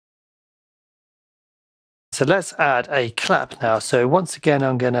So let's add a clap now. So once again,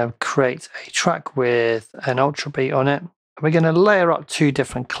 I'm going to create a track with an ultra beat on it. We're going to layer up 2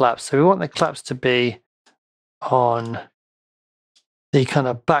 different claps. So we want the claps to be on the kind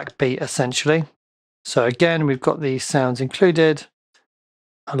of backbeat essentially. So again, we've got these sounds included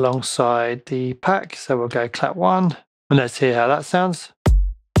alongside the pack. So we'll go clap 1 and let's hear how that sounds.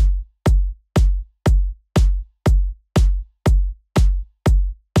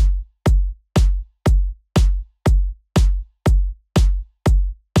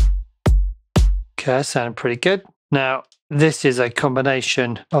 Okay, that sounded pretty good. Now, this is a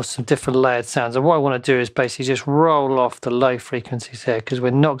combination of some different layered sounds. And what I want to do is basically just roll off the low frequencies here because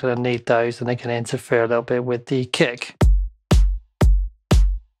we're not going to need those and they can interfere a little bit with the kick.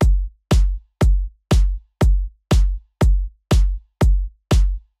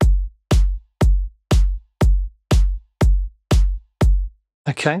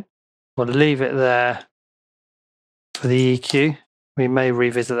 Okay, we'll leave it there for the EQ. We may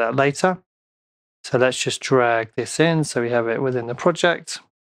revisit that later. So let's just drag this in so we have it within the project.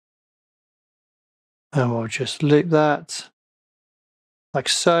 And we'll just loop that like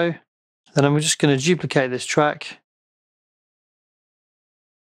so. Then I'm just going to duplicate this track.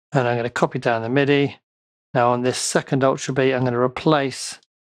 And I'm going to copy down the MIDI. Now on this second ultra beat, I'm going to replace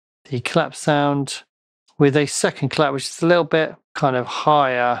the clap sound with a second clap, which is a little bit kind of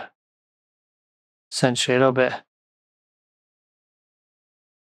higher, essentially a little bit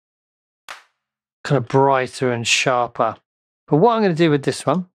kind of brighter and sharper. But what I'm going to do with this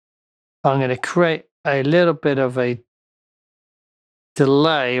one, I'm going to create a little bit of a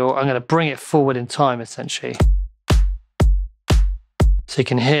delay, or I'm going to bring it forward in time essentially. So you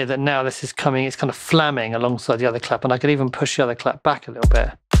can hear that now this is coming, it's kind of flamming alongside the other clap, and I could even push the other clap back a little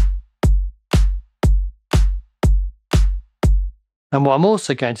bit. And what I'm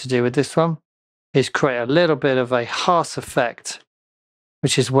also going to do with this one is create a little bit of a harsh effect,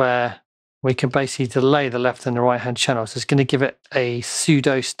 which is where we can basically delay the left and the right hand channel. So it's going to give it a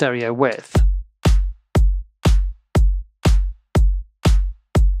pseudo stereo width.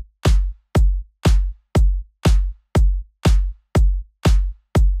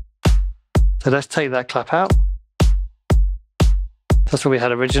 So let's take that clap out. That's what we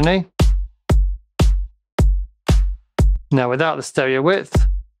had originally. Now without the stereo width,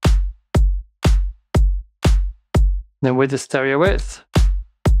 then with the stereo width,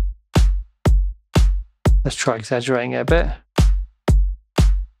 let's try exaggerating it a bit.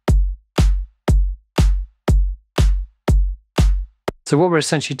 So what we're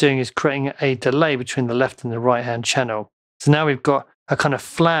essentially doing is creating a delay between the left and the right hand channel. So now we've got a kind of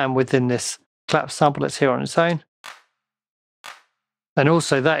flam within this clap sample that's here on its own. And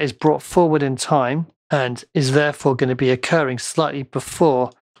also that is brought forward in time and is therefore going to be occurring slightly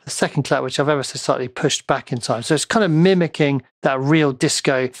before the second clap, which I've ever so slightly pushed back in time. So it's kind of mimicking that real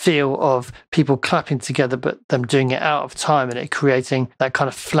disco feel of people clapping together, but them doing it out of time, and it creating that kind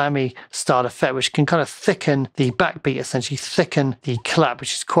of flammy style effect, which can kind of thicken the backbeat, essentially thicken the clap,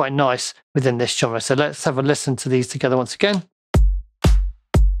 which is quite nice within this genre. So let's have a listen to these together once again.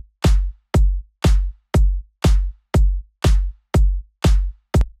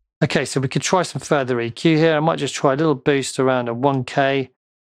 Okay, so we could try some further EQ here. I might just try a little boost around a 1K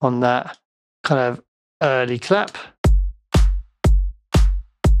on that kind of early clap.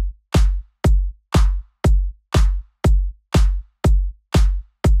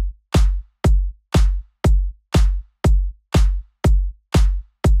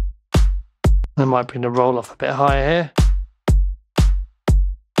 I might bring the roll off a bit higher here.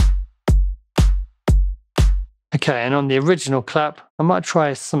 Okay, and on the original clap, I might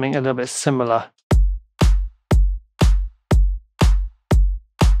try something a little bit similar.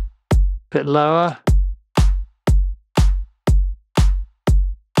 Bit lower.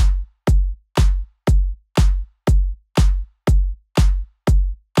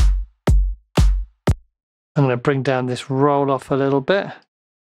 I'm going to bring down this roll off a little bit.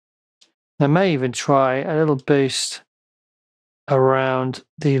 I may even try a little boost around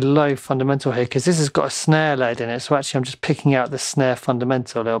the low fundamental here, because this has got a snare laid in it, so actually I'm just picking out the snare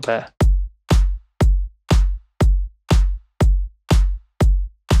fundamental a little bit.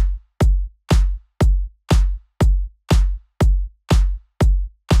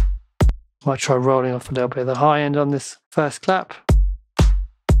 Might try rolling off a little bit of the high end on this first clap.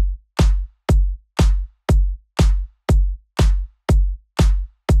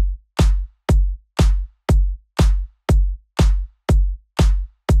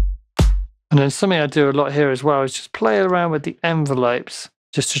 And then something I do a lot here as well is just play around with the envelopes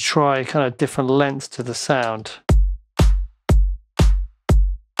just to try kind of different lengths to the sound.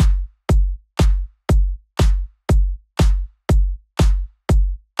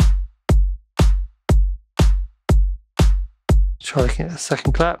 Try looking at the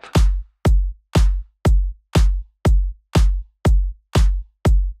second clap.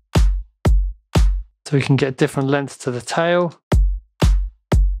 So we can get different lengths to the tail.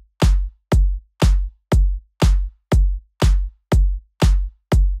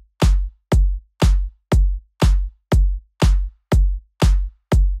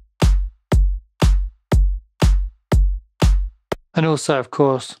 And also, of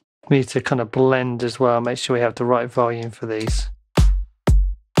course, we need to kind of blend as well, make sure we have the right volume for these.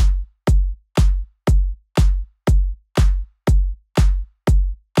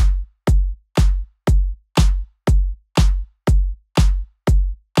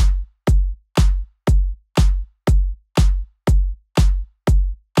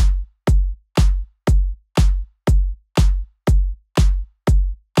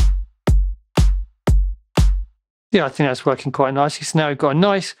 Yeah, I think that's working quite nicely. So now we've got a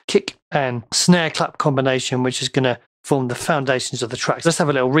nice kick and snare clap combination, which is going to form the foundations of the track. Let's have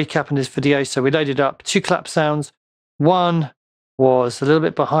a little recap in this video. So we loaded up 2 clap sounds. One was a little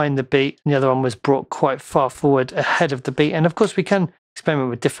bit behind the beat, and the other one was brought quite far forward ahead of the beat. And of course, we can experiment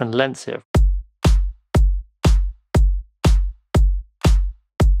with different lengths here.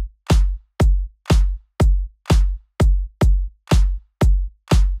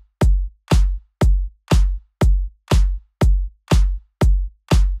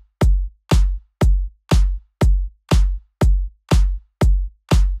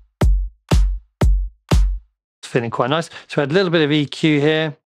 Feeling quite nice. So we had a little bit of EQ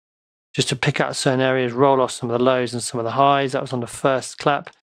here just to pick out certain areas, roll off some of the lows and some of the highs. That was on the first clap.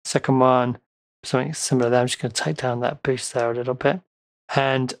 Second one, something similar there. I'm just going to take down that boost there a little bit.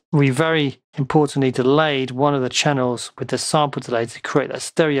 And we very importantly delayed one of the channels with the sample delay to create that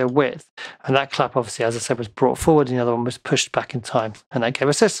stereo width. And that clap, obviously, as I said, was brought forward and the other one was pushed back in time. And that gave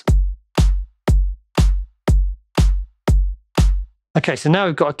us this. Okay, so now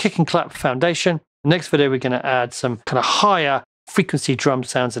we've got a kick and clap foundation. Next video, we're going to add some kind of higher frequency drum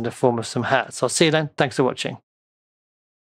sounds in the form of some hats. I'll see you then. Thanks for watching.